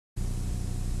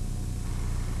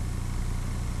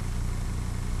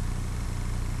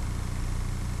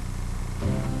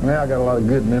Well, I got a lot of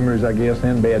good memories, I guess,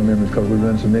 and bad memories because we've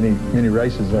run so many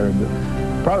races there.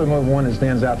 But probably one that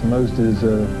stands out the most is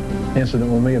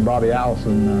incident with me and Bobby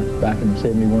Allison back in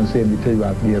 71, 72,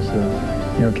 I guess.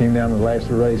 You know, came down to the last of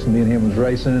the race, and me and him was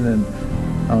racing, and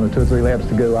on the 2 or 3 laps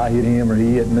to go, I hit him or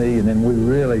he hit me, and then we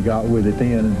really got with it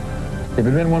then. And if it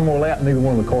had been one more lap, neither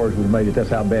one of the cars would have made it. That's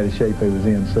how bad a shape they was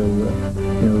in. So,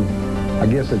 you know, I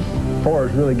guess as far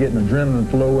as really getting adrenaline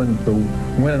flowing for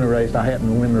winning the race, I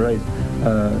happened to win the race.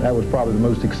 That was probably the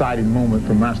most exciting moment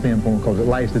from my standpoint because it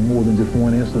lasted more than just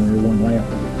one incident or one lap.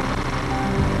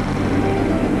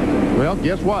 Well,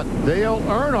 guess what? Dale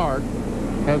Earnhardt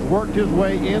has worked his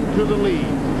way into the lead.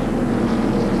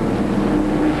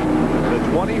 The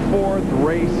 24th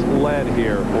race led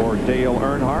here for Dale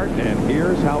Earnhardt, and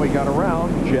here's how he got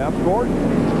around Jeff Gordon.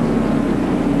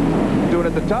 Doing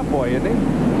it the tough way, isn't he?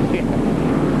 Yeah.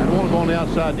 I don't want to go on the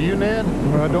outside. Do you, Ned?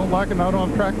 Well, I don't like it not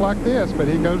on a track like this, but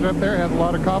he goes up there, has a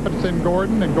lot of confidence in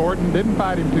Gordon, and Gordon didn't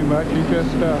fight him too much. He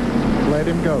just let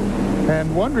him go.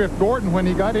 And wonder if Gordon, when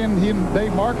he got in, he and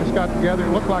Dave Marcus got together, it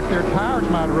looked like their tires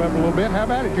might have rubbed a little bit. How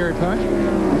about it, Jerry Punch?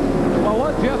 Well,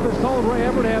 what Jeff has told Ray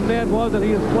Evernham, Ned, was that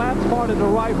he is flat spotted the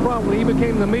right front when he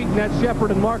became the meet in that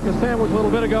Shepard and Marcus sandwich a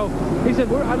little bit ago. He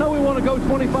said, I know we want to go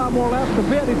 25 more laps to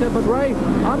pit. He said, but Ray,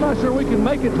 I'm not sure we can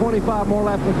make it 25 more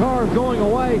laps. The car is going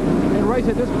away. And Ray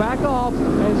said, just back off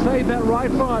and save that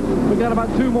right front. We got about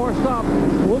 2 more stops.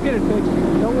 We'll get it fixed.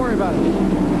 Don't worry about it.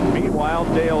 Meanwhile,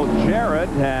 Dale Jarrett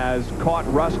has caught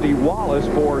Rusty Wallace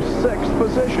for 6th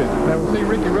position. Now we'll see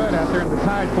Ricky Rudd out there in the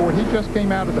Tide Ford. He just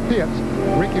came out of the pits.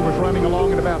 Ricky was running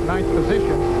along at about 9th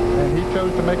position, and he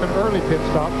chose to make an early pit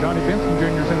stop. Johnny Benson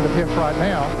Jr. is in the pits right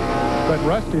now, but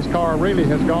Rusty's car really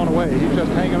has gone away. He's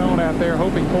just hanging on out there,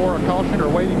 hoping for a caution or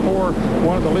waiting for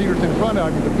one of the leaders in front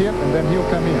of him to pit, and then he'll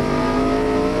come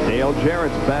in. Dale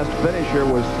Jarrett's best finisher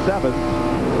was 7th.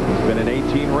 He's been in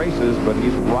 18 races, but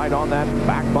he's right on that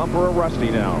back bumper of Rusty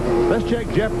now. Let's check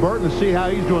Jeff Burton and see how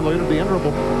he's doing later. The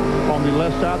interval on the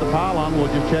left side of the pylon. We'll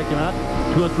just check him out.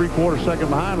 2 3/4 seconds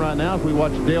behind right now as we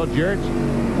watch Dale Jarrett's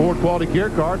Ford Quality Gear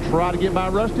car try to get by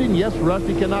Rusty. And yes,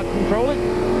 Rusty cannot control it.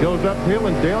 Goes uphill,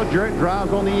 and Dale Jarrett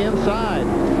drives on the inside.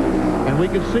 And we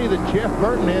can see that Jeff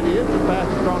Burton is the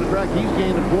fastest on the track. He's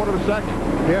gained a 1/4 second.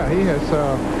 Yeah, he has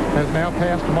now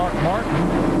passed Mark Martin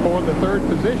for the 3rd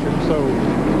position, so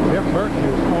Jeff Burton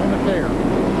is on the tear.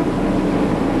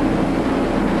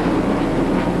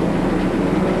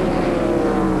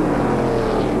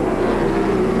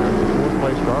 Fourth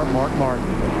place car, Mark Martin.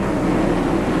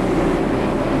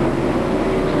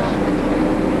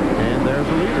 And there's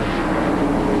the leader.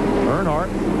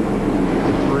 Earnhardt,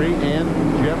 the 3, and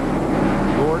Jeff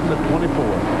Gordon, the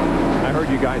 24. I heard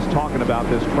you guys talking about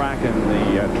this track in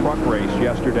the truck race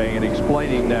yesterday and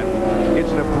explaining that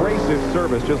it's an abrasive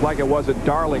surface, just like it was at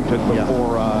Darlington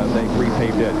before they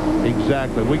repaved it.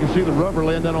 Exactly. We can see the rubber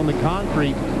laying down on the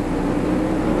concrete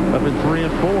up in 3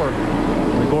 and 4.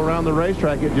 When they go around the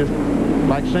racetrack, it just,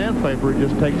 like sandpaper, it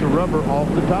just takes the rubber off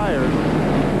the tires.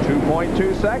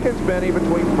 2.2 seconds, Benny,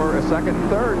 between for a 2nd and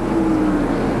 3rd.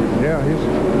 Yeah, he's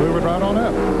moving right on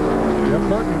up. Jeff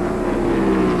Burton.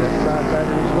 Left side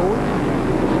batteries forward.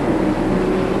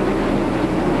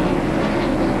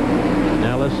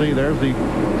 Now let's see, there's the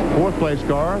 4th place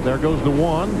car. There goes the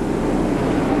 1.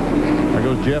 There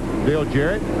goes Dale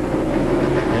Jarrett.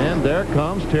 And there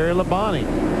comes Terry Labonte.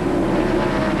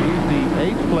 He's the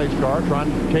 8th place car trying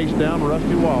to chase down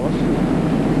Rusty Wallace.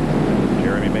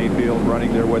 Jeremy Mayfield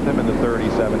running there with him in the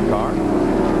 37 car.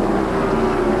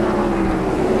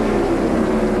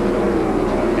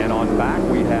 And on back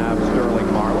we have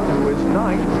Sterling Marlin, who is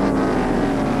 9th.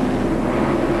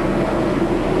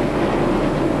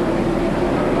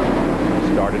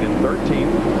 Started in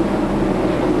 13th.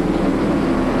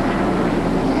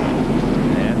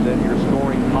 And then your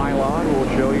scoring pylon will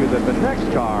show you that the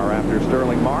next car after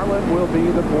Sterling Marlin will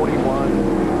be the 41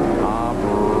 of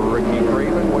Ricky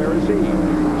Freeman. Where is he?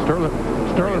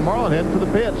 Sterling Marlin heading for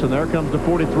the pits, and there comes the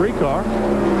 43 car.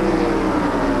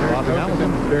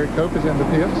 Derek Cope is in the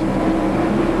pits.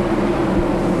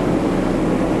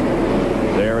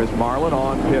 There is Marlin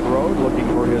on pit road looking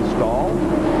for his stall.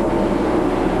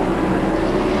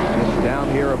 And it's down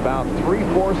here about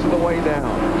 3/4 of the way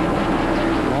down.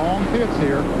 Long pits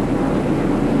here.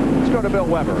 Let's go to Bill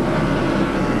Weber.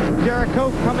 Derek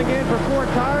Cope coming in for 4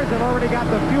 tires. They've already got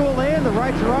the fuel in. The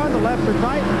rights are on. The lefts are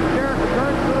tight. Derek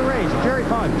returns for the race. Jerry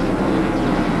Punch.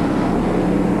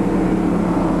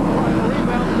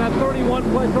 Rebound that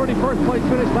 31st place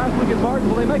finish last week in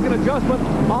Martinsville. They make an adjustment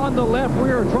on the left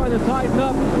rear, trying to tighten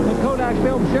up the Kodak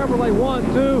Film Chevrolet.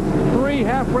 1, 2, 3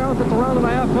 half rounds. That's a round and a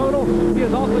half total. He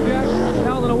is also Jack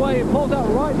down and away. It pulls out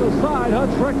right to the side.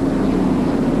 Hud Strickland.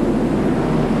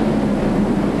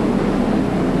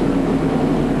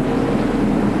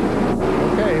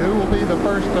 Be the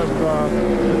first of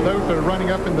those that are running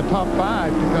up in the top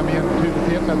 5 to come into the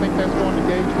pits. I think that's going to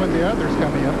gauge when the others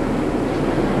come in.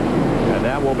 And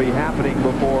that will be happening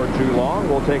before too long.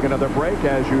 We'll take another break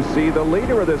as you see the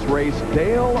leader of this race,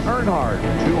 Dale Earnhardt.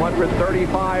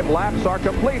 235 laps are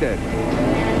completed.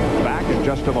 Back in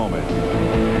just a moment.